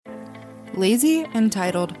Lazy,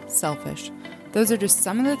 entitled, selfish. Those are just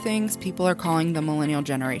some of the things people are calling the millennial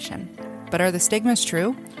generation. But are the stigmas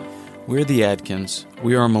true? We're the Adkins.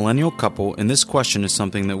 We are a millennial couple, and this question is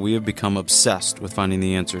something that we have become obsessed with finding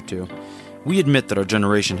the answer to. We admit that our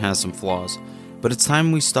generation has some flaws, but it's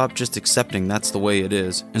time we stop just accepting that's the way it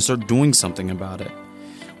is and start doing something about it.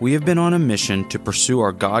 We have been on a mission to pursue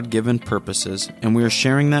our God-given purposes, and we are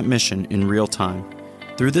sharing that mission in real time.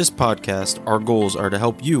 Through this podcast, our goals are to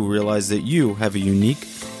help you realize that you have a unique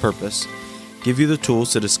purpose, give you the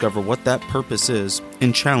tools to discover what that purpose is,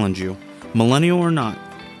 and challenge you, millennial or not,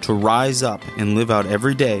 to rise up and live out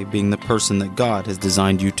every day being the person that God has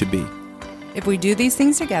designed you to be. If we do these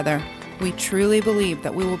things together, we truly believe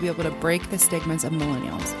that we will be able to break the stigmas of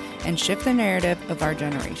millennials and shift the narrative of our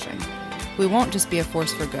generation. We won't just be a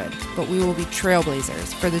force for good, but we will be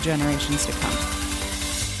trailblazers for the generations to come.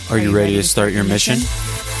 Are you ready to start your mission?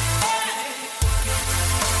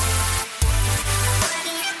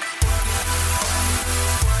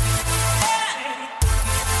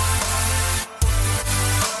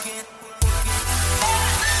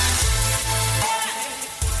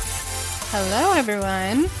 Hello,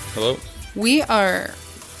 everyone. Hello. We are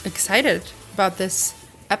excited about this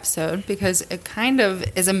episode because it kind of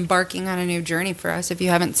is embarking on a new journey for us. If you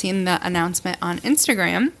haven't seen the announcement on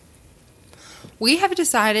Instagram, we have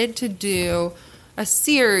decided to do a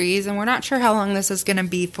series, and we're not sure how long this is going to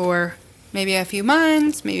be for. Maybe a few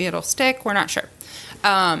months, maybe it'll stick. We're not sure.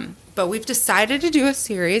 But we've decided to do a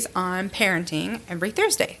series on parenting every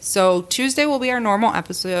Thursday. So Tuesday will be our normal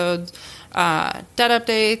episodes, dad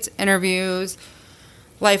updates, interviews,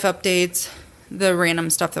 life updates, the random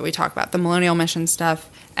stuff that we talk about, the millennial mission stuff.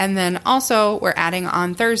 And then also we're adding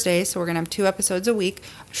on Thursday, so we're going to have 2 episodes a week,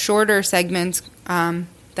 shorter segments that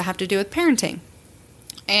have to do with parenting.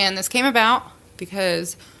 And this came about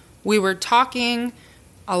because we were talking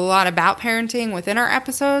a lot about parenting within our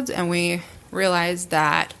episodes, and we realized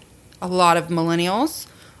that a lot of millennials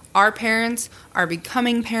are parents, are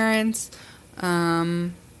becoming parents,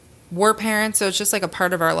 were parents, so it's just like a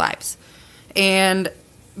part of our lives.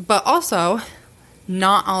 But also,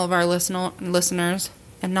 not all of our listeners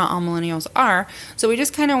and not all millennials are, so we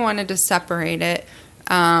just kind of wanted to separate it,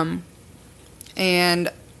 and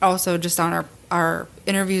also just on our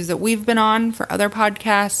interviews that we've been on for other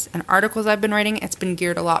podcasts and articles I've been writing, it's been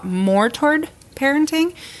geared a lot more toward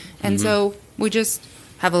parenting, and so we just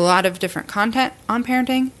have a lot of different content on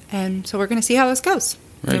parenting, and so we're going to see how this goes.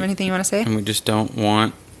 Right. Do you have anything you want to say? And we just don't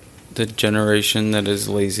want the generation that is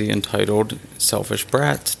lazy, entitled, selfish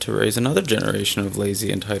brats to raise another generation of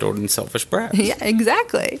lazy, entitled, and selfish brats. Yeah,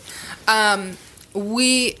 exactly. Now,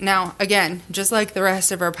 again, just like the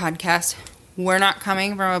rest of our podcast, we're not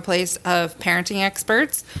coming from a place of parenting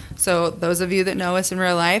experts. So those of you that know us in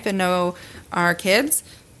real life and know our kids,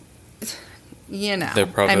 you know. They're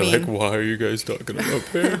probably like, why are you guys talking about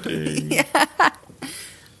parenting?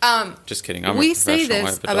 Yeah. Just kidding. I'm a professional. I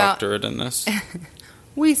have a doctorate in this.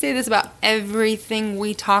 We say this about everything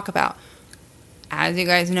we talk about. As you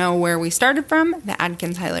guys know where we started from, the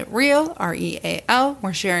Adkins Highlight Real, REAL.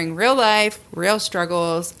 We're sharing real life, real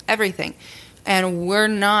struggles, everything. And we're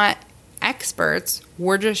not experts.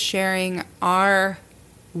 We're just sharing our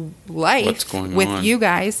life with you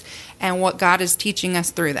guys and what God is teaching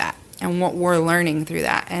us through that and what we're learning through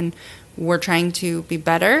that. And we're trying to be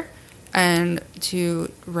better and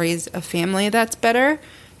to raise a family that's better,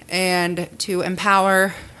 and to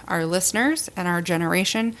empower our listeners and our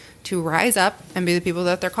generation to rise up and be the people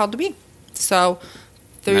that they're called to be. So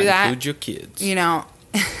through that, include your kids. You know,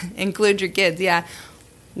 include your kids. Yeah,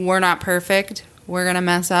 we're not perfect. We're gonna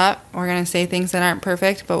mess up. We're gonna say things that aren't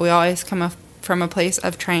perfect, but we always come from a place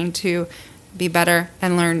of trying to be better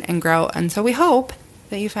and learn and grow. And so we hope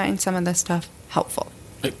that you find some of this stuff helpful.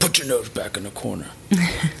 Hey, put your nose back in the corner.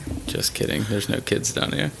 Just kidding. There's no kids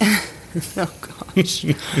down here. Oh, gosh.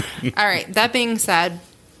 All right. That being said,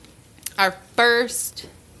 our first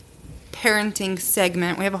parenting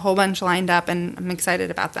segment, we have a whole bunch lined up, and I'm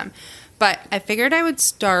excited about them. But I figured I would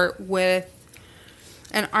start with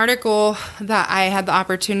an article that I had the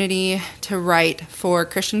opportunity to write for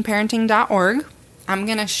christianparenting.org. I'm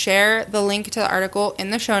going to share the link to the article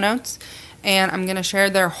in the show notes, and I'm going to share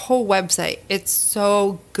their whole website. It's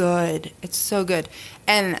so good. It's so good.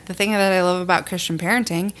 And the thing that I love about Christian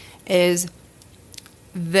parenting is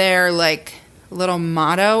their little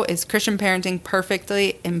motto is Christian parenting,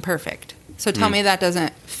 perfectly imperfect. So tell me that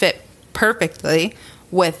doesn't fit perfectly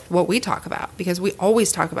with what we talk about, because we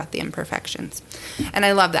always talk about the imperfections. And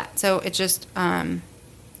I love that. So it's just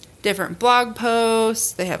different blog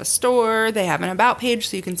posts. They have a store. They have an about page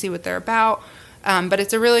so you can see what they're about. But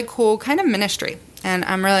it's a really cool kind of ministry. And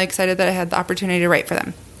I'm really excited that I had the opportunity to write for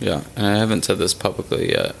them. Yeah, and I haven't said this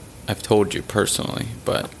publicly yet. I've told you personally,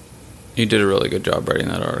 but you did a really good job writing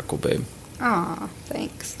that article, babe. Aw,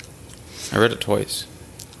 thanks. I read it twice.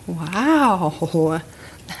 Wow.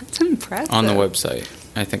 That's impressive. On the website.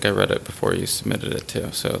 I think I read it before you submitted it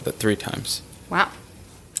too, so that 3 times. Wow.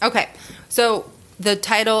 Okay, so the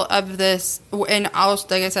title of this, and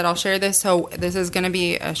like I said, I'll share this, so this is going to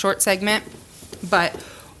be a short segment, but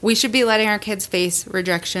we should be letting our kids face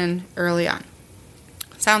rejection early on.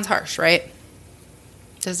 Sounds harsh, right?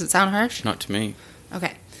 Does it sound harsh? Not to me.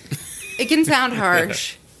 Okay. It can sound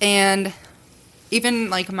harsh, and even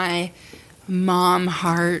like my mom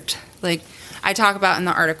heart, like I talk about in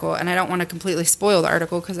the article, and I don't want to completely spoil the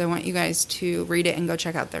article because I want you guys to read it and go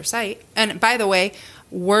check out their site. And by the way,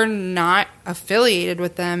 we're not affiliated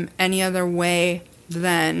with them any other way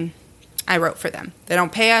than I wrote for them. They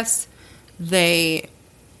don't pay us. We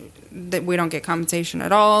don't get compensation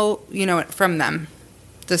at all, from them.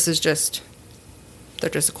 This is they're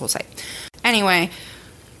just a cool site. Anyway,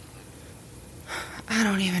 I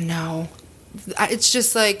don't even know. It's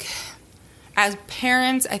just like, as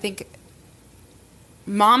parents, I think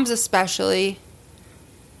moms especially,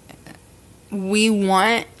 we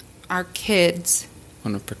want our kids.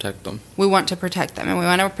 Want to protect them. We want to protect them, and we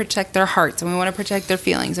want to protect their hearts, and we want to protect their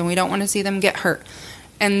feelings, and we don't want to see them get hurt.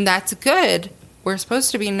 And that's good. We're supposed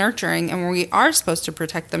to be nurturing, and we are supposed to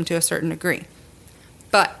protect them to a certain degree.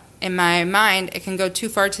 But in my mind, it can go too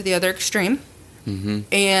far to the other extreme,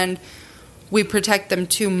 and we protect them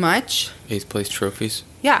too much. 8th place trophies.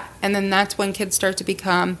 Yeah, and then that's when kids start to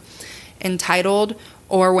become entitled,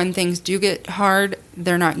 or when things do get hard,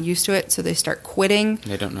 they're not used to it, so they start quitting.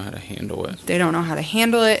 They don't know how to handle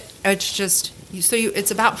it. It's just,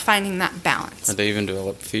 it's about finding that balance. Or they even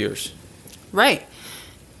develop fears. Right.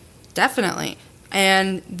 Definitely.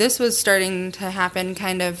 And this was starting to happen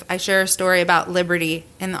kind of, I share a story about Liberty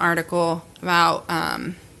in the article about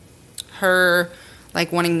her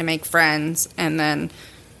like wanting to make friends, and then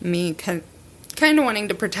me kind of wanting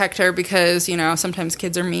to protect her because, sometimes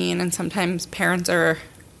kids are mean and sometimes parents are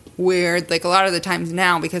weird. Like a lot of the times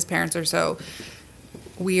now, because parents are so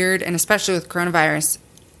weird, and especially with coronavirus,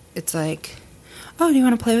 it's like, oh, do you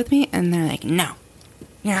want to play with me? And they're like, no,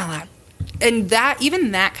 you're not allowed. And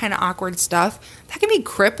that kind of awkward stuff, that can be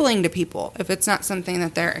crippling to people if it's not something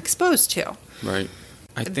that they're exposed to. Right.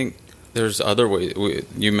 I think there's other ways.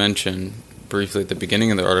 You mentioned briefly at the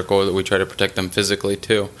beginning of the article that we try to protect them physically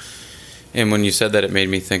too. And when you said that, it made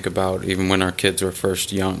me think about even when our kids were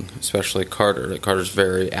first young, especially Carter. Like Carter's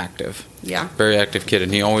very active. Yeah. Very active kid,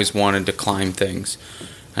 and he always wanted to climb things.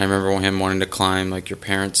 I remember him wanting to climb like your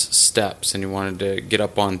parents' steps, and he wanted to get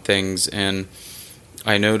up on things. And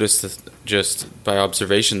I noticed that just by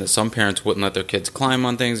observation that some parents wouldn't let their kids climb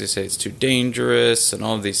on things. They say it's too dangerous and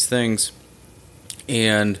all of these things.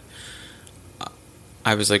 And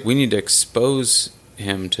I was like, we need to expose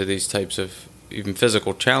him to these types of even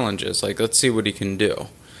physical challenges. Like, let's see what he can do.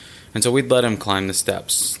 And so we'd let him climb the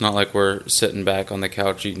steps. It's not like we're sitting back on the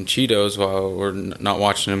couch eating Cheetos while we're not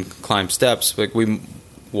watching him climb steps. Like, we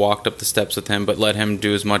walked up the steps with him, but let him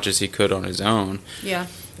do as much as he could on his own. Yeah.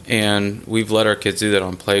 And we've let our kids do that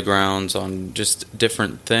on playgrounds, on just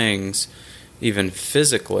different things, even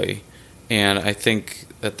physically. And I think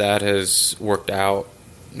that has worked out,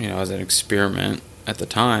 as an experiment at the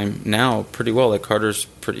time. Now, pretty well. Like, Carter's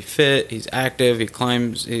pretty fit. He's active. He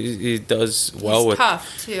climbs. He does well with. He's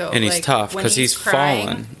tough too. And he's tough because he's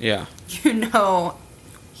fallen. Yeah.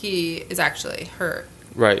 He is actually hurt.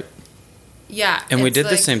 Right. Yeah. And we did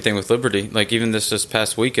the same thing with Liberty. Like, even this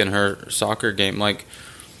past weekend, her soccer game, like,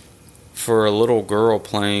 for a little girl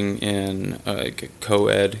playing in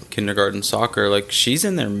co-ed kindergarten soccer, like, she's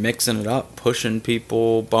in there mixing it up, pushing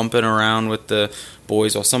people, bumping around with the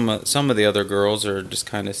boys, while some of the other girls are just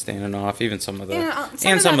kind of standing off. Even some of the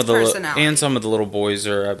some of the little boys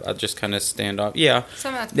are just kind of stand off. Yeah,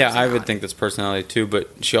 I would think that's personality too.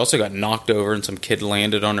 But she also got knocked over, and some kid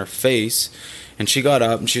landed on her face. And she got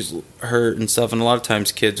up, and she's hurt and stuff. And a lot of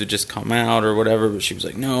times kids would just come out or whatever, but she was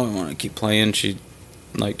like, no, I want to keep playing. She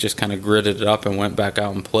just kind of gritted it up and went back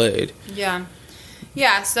out and played. Yeah.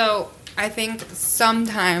 Yeah, so I think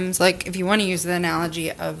sometimes, like, if you want to use the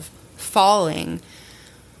analogy of falling,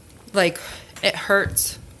 like, it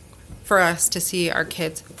hurts for us to see our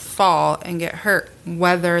kids fall and get hurt,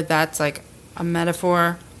 whether that's, like, a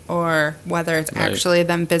metaphor or whether it's actually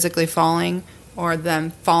them physically falling or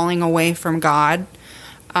them falling away from God.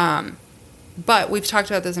 But we've talked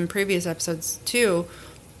about this in previous episodes, too.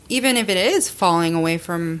 Even if it is falling away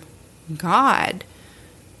from God,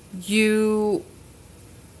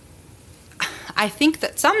 I think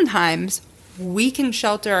that sometimes we can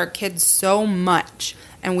shelter our kids so much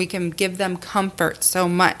and we can give them comfort so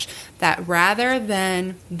much that rather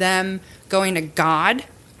than them going to God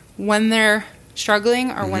when they're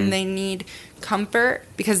struggling or when they need comfort,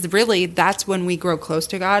 because really that's when we grow close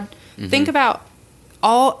to God. Think about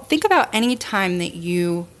any time that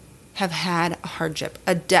you have had a hardship,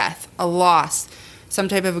 a death, a loss, some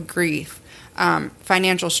type of a grief,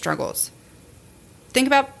 financial struggles. Think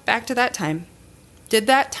about back to that time. Did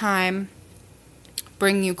that time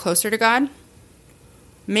bring you closer to God?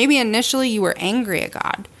 Maybe initially you were angry at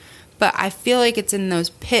God, but I feel like it's in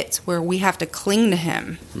those pits where we have to cling to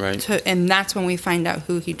Him. Right. And that's when we find out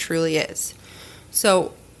who He truly is.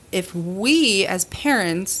 So if we as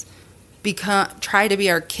parents try to be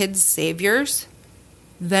our kids' saviors,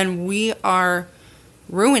 then we are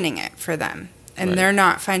ruining it for them. And they're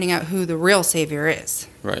not finding out who the real savior is.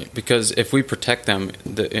 Right. Because if we protect them,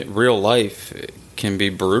 real life can be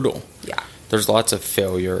brutal. Yeah. There's lots of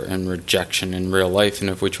failure and rejection in real life. And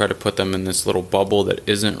if we try to put them in this little bubble that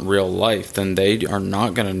isn't real life, then they are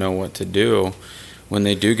not going to know what to do when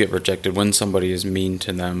they do get rejected, when somebody is mean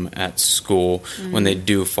to them at school, when they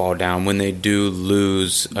do fall down, when they do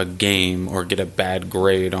lose a game or get a bad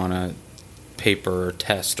grade on a paper or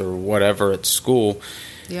test or whatever at school.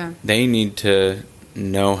 Yeah. They need to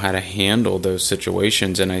know how to handle those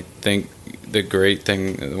situations. And I think the great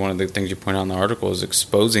thing, one of the things you point out in the article, is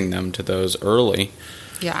exposing them to those early.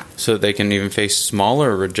 Yeah. So they can even face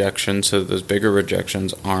smaller rejections, so those bigger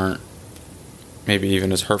rejections aren't maybe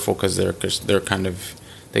even as hurtful, because they're kind of,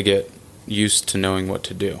 they get used to knowing what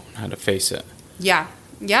to do, how to face it. Yeah.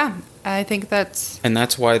 Yeah. I think that's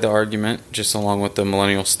why the argument, just along with the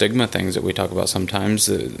millennial stigma things that we talk about sometimes,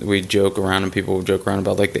 we joke around and people joke around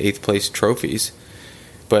about like the 8th place trophies.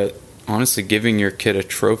 But honestly, giving your kid a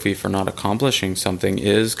trophy for not accomplishing something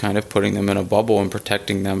is kind of putting them in a bubble and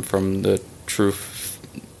protecting them from the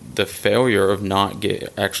failure of not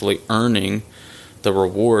actually earning the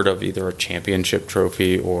reward of either a championship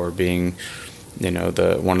trophy or being,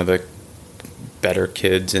 one of the better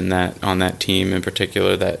kids on that team in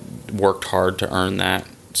particular that worked hard to earn that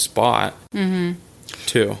spot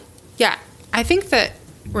too. Yeah. I think that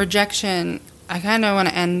rejection, I kind of want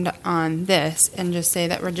to end on this and just say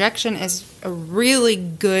that rejection is a really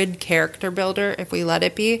good character builder if we let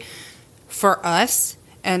it be for us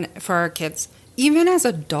and for our kids. Even as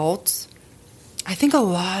adults, I think a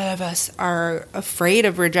lot of us are afraid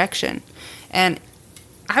of rejection. And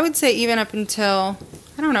I would say even up until,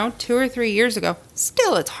 2 or 3 years ago,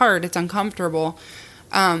 still it's hard, it's uncomfortable.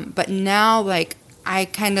 But now, I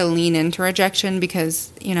kind of lean into rejection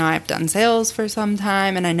because, I've done sales for some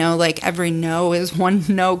time and I know, every no is one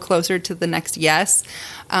no closer to the next yes.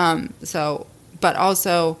 But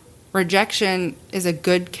also, rejection is a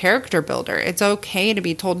good character builder. It's okay to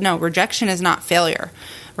be told no. Rejection is not failure.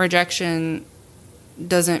 Rejection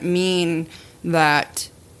doesn't mean that,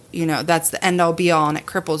 that's the end-all be-all and it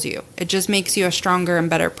cripples you. It just makes you a stronger and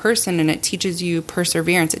better person, and it teaches you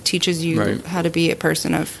perseverance. It teaches you how to be a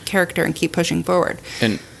person of character and keep pushing forward.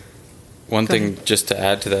 And one thing, just to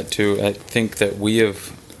add to that too, I think that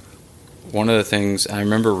one of the things, I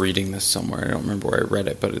remember reading this somewhere, I don't remember where I read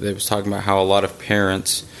it, but it was talking about how a lot of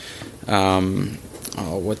parents, not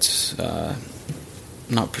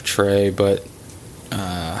portray, but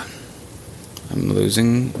I'm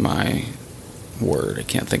losing my word. I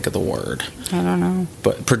can't think of the word. I don't know.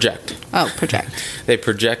 But project. Oh, project. They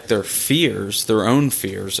project their fears, their own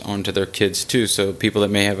fears, onto their kids too. So people that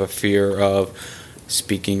may have a fear of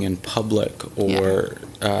speaking in public or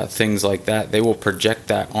things like that, they will project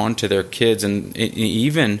that onto their kids, and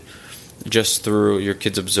even just through your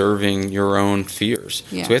kids observing your own fears.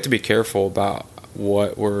 Yeah. So we have to be careful about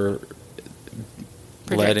what we're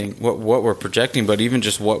what we're projecting, but even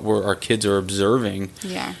just what our kids are observing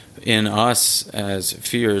in us as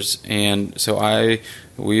fears. And so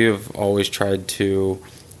we have always tried to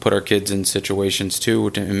put our kids in situations too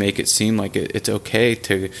to make it seem like it's okay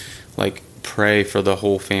to pray for the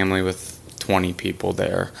whole family with 20 people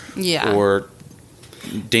there, or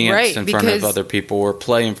dance in front of other people, or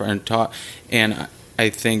play in front and talk. And I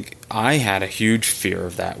think I had a huge fear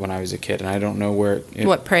of that when I was a kid, and I don't know where...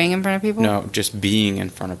 praying in front of people? No, just being in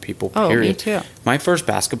front of people, period. Oh, me too. My first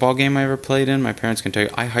basketball game I ever played in, my parents can tell you,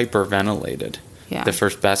 I hyperventilated the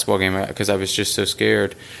first basketball game because I was just so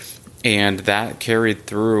scared. And that carried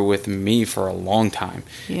through with me for a long time.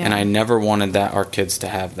 Yeah. And I never wanted our kids to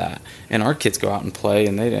have that. And our kids go out and play,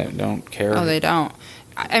 and they don't care. Oh, they don't.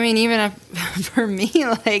 I mean, even for me,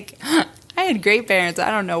 I had great parents. I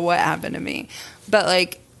don't know what happened to me.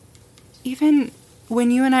 But, even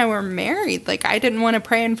when you and I were married, I didn't want to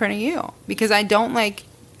pray in front of you because I don't like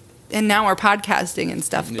and now we're podcasting and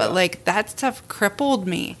stuff, but like that stuff crippled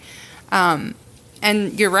me.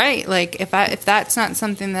 And you're right. Like if that's not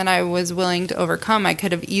something that I was willing to overcome, I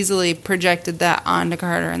could have easily projected that onto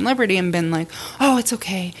Carter and Liberty and been like, "Oh, it's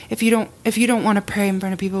okay if you don't want to pray in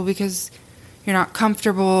front of people because you're not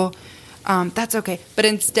comfortable. That's okay." But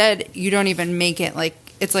instead, you don't even make it like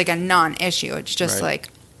it's like a non-issue. It's just like,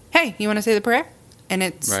 "Hey, you want to say the prayer?" And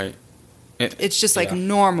it's it's just like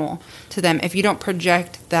normal to them. If you don't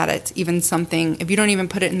project that it's even something, if you don't even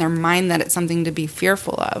put it in their mind that it's something to be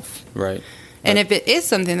fearful of, right. And if it is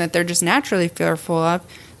something that they're just naturally fearful of,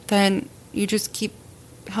 then you just keep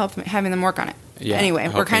having them work on it. Yeah,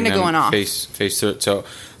 anyway, we're kind of going off. Face through it. So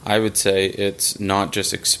I would say it's not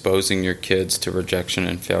just exposing your kids to rejection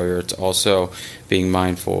and failure. It's also being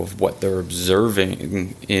mindful of what they're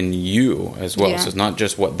observing in you as well. Yeah. So it's not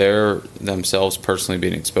just what they're themselves personally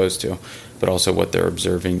being exposed to, but also what they're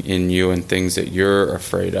observing in you and things that you're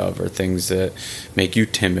afraid of or things that make you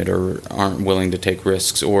timid or aren't willing to take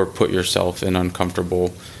risks or put yourself in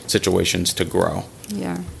uncomfortable situations to grow.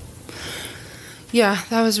 Yeah. Yeah,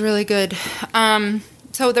 that was really good.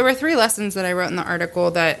 So there were 3 lessons that I wrote in the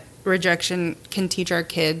article that rejection can teach our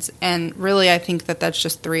kids, and really I think that that's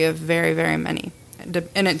just 3 of very, very many.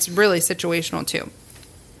 And it's really situational too.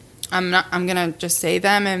 I'm going to just say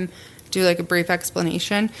them and do like a brief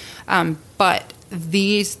explanation. But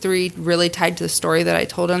these 3 really tied to the story that I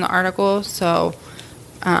told in the article. So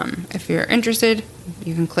if you're interested,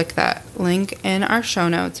 you can click that link in our show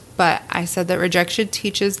notes. But I said that rejection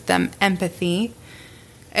teaches them empathy.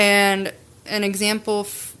 And an example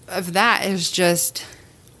of that is just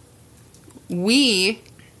we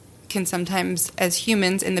can sometimes, as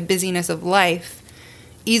humans in the busyness of life,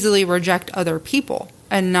 easily reject other people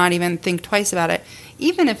and not even think twice about it.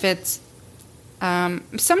 Even if it's,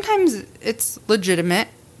 sometimes it's legitimate,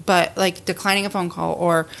 but like declining a phone call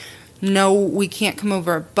or no, we can't come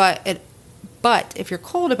over. But if you're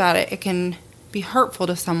cold about it, it can be hurtful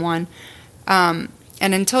to someone.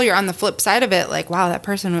 And until you're on the flip side of it, like, wow, that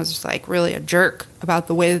person was just like really a jerk about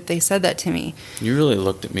the way that they said that to me. You really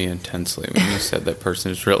looked at me intensely when you said that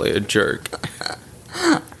person is really a jerk.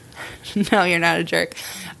 No, you're not a jerk.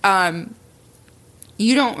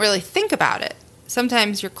 You don't really think about it.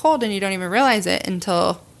 Sometimes you're cold and you don't even realize it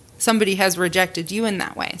until somebody has rejected you in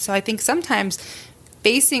that way. So I think sometimes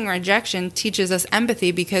facing rejection teaches us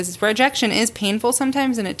empathy because rejection is painful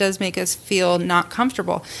sometimes and it does make us feel not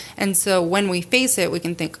comfortable. And so when we face it, we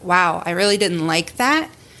can think, wow, I really didn't like that.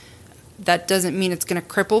 That doesn't mean it's going to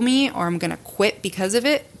cripple me or I'm going to quit because of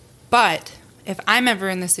it. But if I'm ever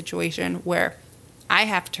in the situation where I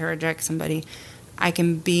have to reject somebody, I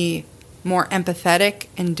can be more empathetic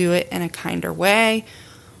and do it in a kinder way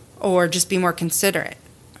or just be more considerate.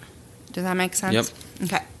 Does that make sense? Yep.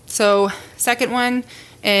 Okay. So, second one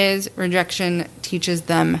is rejection teaches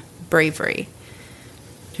them bravery.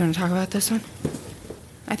 Do you want to talk about this one?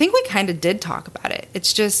 I think we kind of did talk about it.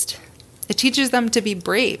 It's just, it teaches them to be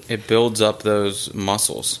brave. It builds up those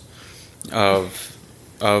muscles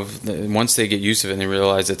once they get used to it and they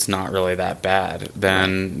realize it's not really that bad,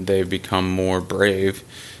 then they become more brave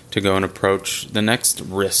to go and approach the next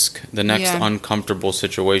risk, the next uncomfortable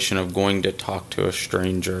situation of going to talk to a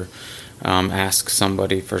stranger. Ask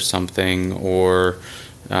somebody for something or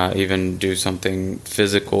even do something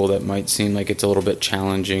physical that might seem like it's a little bit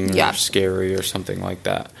challenging or scary or something like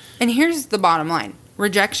that. And here's the bottom line.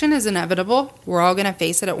 Rejection is inevitable. We're all going to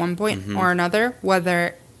face it at one point or another,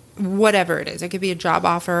 whatever it is. It could be a job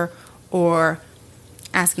offer or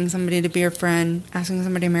asking somebody to be your friend, asking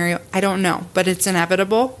somebody to marry you. I don't know, but it's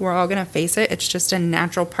inevitable. We're all going to face it. It's just a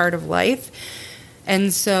natural part of life.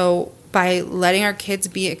 And so by letting our kids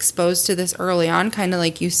be exposed to this early on, kind of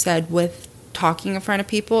like you said with talking in front of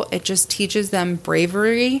people, it just teaches them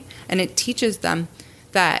bravery and it teaches them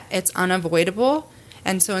that it's unavoidable.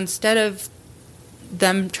 And so instead of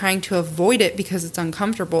them trying to avoid it because it's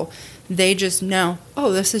uncomfortable, they just know,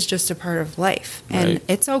 oh, this is just a part of life. Right. And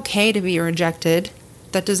it's okay to be rejected.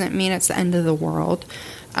 That doesn't mean it's the end of the world.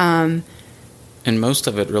 And most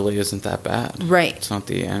of it really isn't that bad. Right. It's not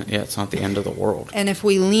the end. Yeah, it's not the end of the world. And if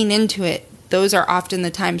we lean into it, those are often the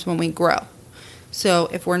times when we grow. So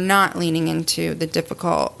if we're not leaning into the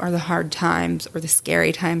difficult or the hard times or the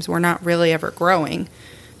scary times, we're not really ever growing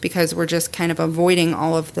because we're just kind of avoiding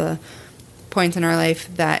all of the points in our life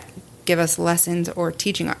that give us lessons or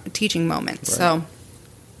teaching moments. Right. So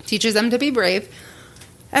teaches them to be brave.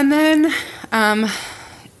 And then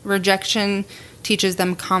rejection teaches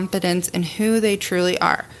them confidence in who they truly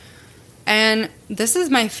are. And this is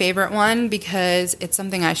my favorite one because it's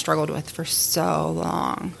something I struggled with for so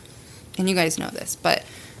long. And you guys know this, but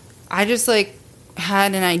I just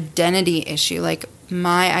had an identity issue. Like,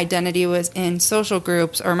 my identity was in social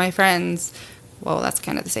groups or my friends. Well, that's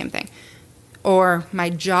kind of the same thing. Or my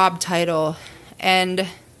job title. And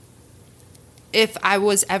if I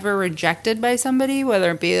was ever rejected by somebody,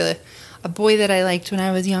 whether it be a boy that I liked when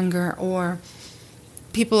I was younger or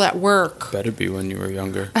people at work. Better be when you were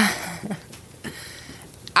younger.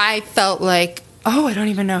 I felt like, oh, I don't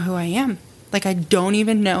even know who I am. Like, I don't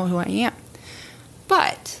even know who I am.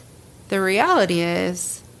 But the reality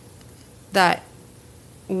is that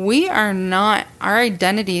we are not, our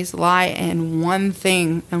identities lie in one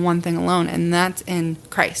thing and one thing alone, and that's in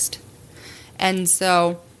Christ. And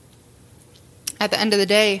so at the end of the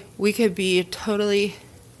day, we could be totally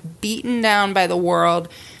beaten down by the world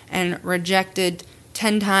and rejected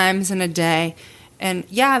 10 times in a day. And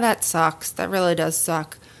yeah, that sucks. That really does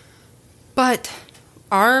suck. But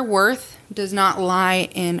our worth does not lie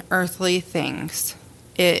in earthly things.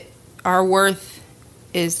 Our worth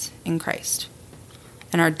is in Christ.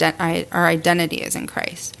 And our identity is in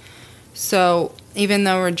Christ. So even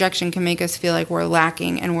though rejection can make us feel like we're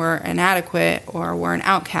lacking and we're inadequate or we're an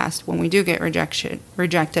outcast when we do get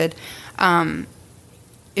rejected,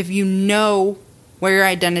 if you know where your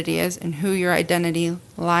identity is and who your identity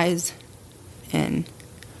lies in,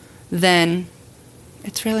 then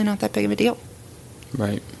it's really not that big of a deal.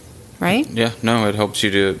 Right. Right? Yeah, no, it helps you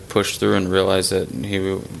to push through and realize that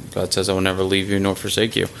God says, I will never leave you nor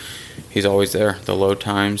forsake you. He's always there, the low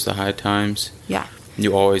times, the high times. Yeah.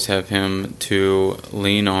 You always have him to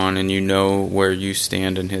lean on, and you know where you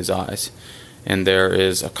stand in his eyes. And there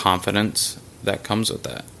is a confidence that comes with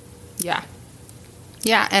that. Yeah.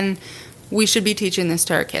 Yeah, and we should be teaching this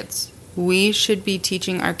to our kids. We should be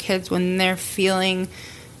teaching our kids when they're feeling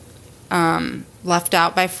left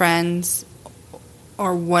out by friends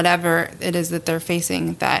or whatever it is that they're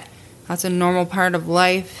facing, that's a normal part of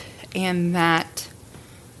life, and that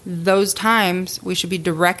those times we should be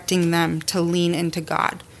directing them to lean into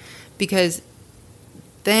God, because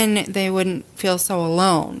then they wouldn't feel so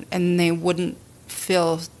alone, and they wouldn't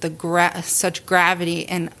feel such gravity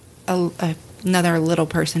in another little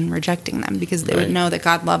person rejecting them, because they would know that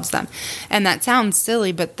God loves them. And that sounds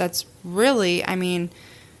silly, but that's really, I mean,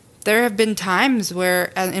 there have been times where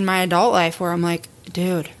in my adult life where I'm like,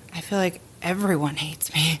 dude, I feel like everyone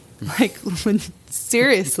hates me. Like,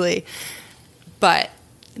 seriously. But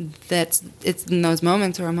it's in those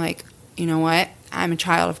moments where I'm like, you know what? I'm a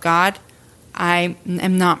child of God. I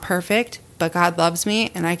am not perfect, but God loves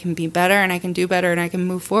me, and I can be better, and I can do better, and I can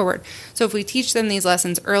move forward. So if we teach them these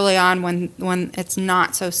lessons early on when it's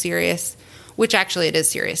not so serious, which actually it is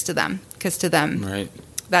serious to them, because to them,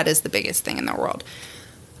 that is the biggest thing in the world.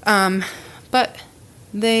 But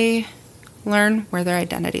they learn where their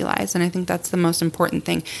identity lies, and I think that's the most important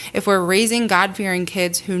thing. If we're raising God-fearing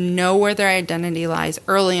kids who know where their identity lies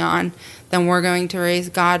early on, then we're going to raise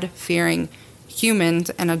God-fearing humans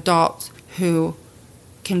and adults who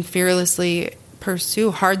can fearlessly pursue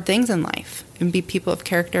hard things in life and be people of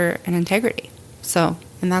character and integrity. So,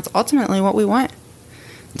 and that's ultimately what we want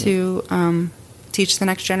to teach the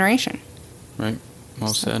next generation. Right.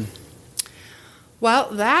 Well said. Well,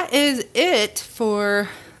 that is it for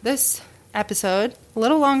this episode. A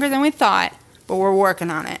little longer than we thought, but we're working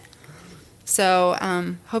on it. So,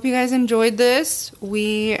 hope you guys enjoyed this.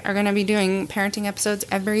 We are going to be doing parenting episodes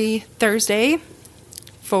every Thursday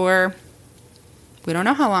for, we don't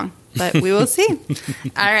know how long, but we will see.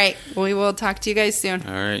 All right. We will talk to you guys soon.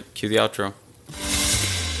 All right. Cue the outro.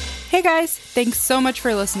 Hey guys, thanks so much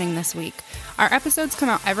for listening this week. Our episodes come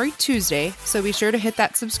out every Tuesday, so be sure to hit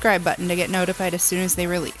that subscribe button to get notified as soon as they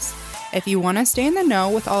release. If you want to stay in the know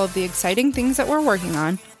with all of the exciting things that we're working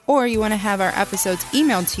on, or you want to have our episodes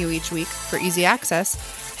emailed to you each week for easy access,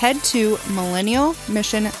 head to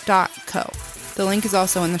millennialmission.co. The link is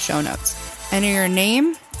also in the show notes. Enter your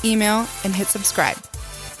name, email, and hit subscribe.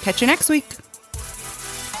 Catch you next week.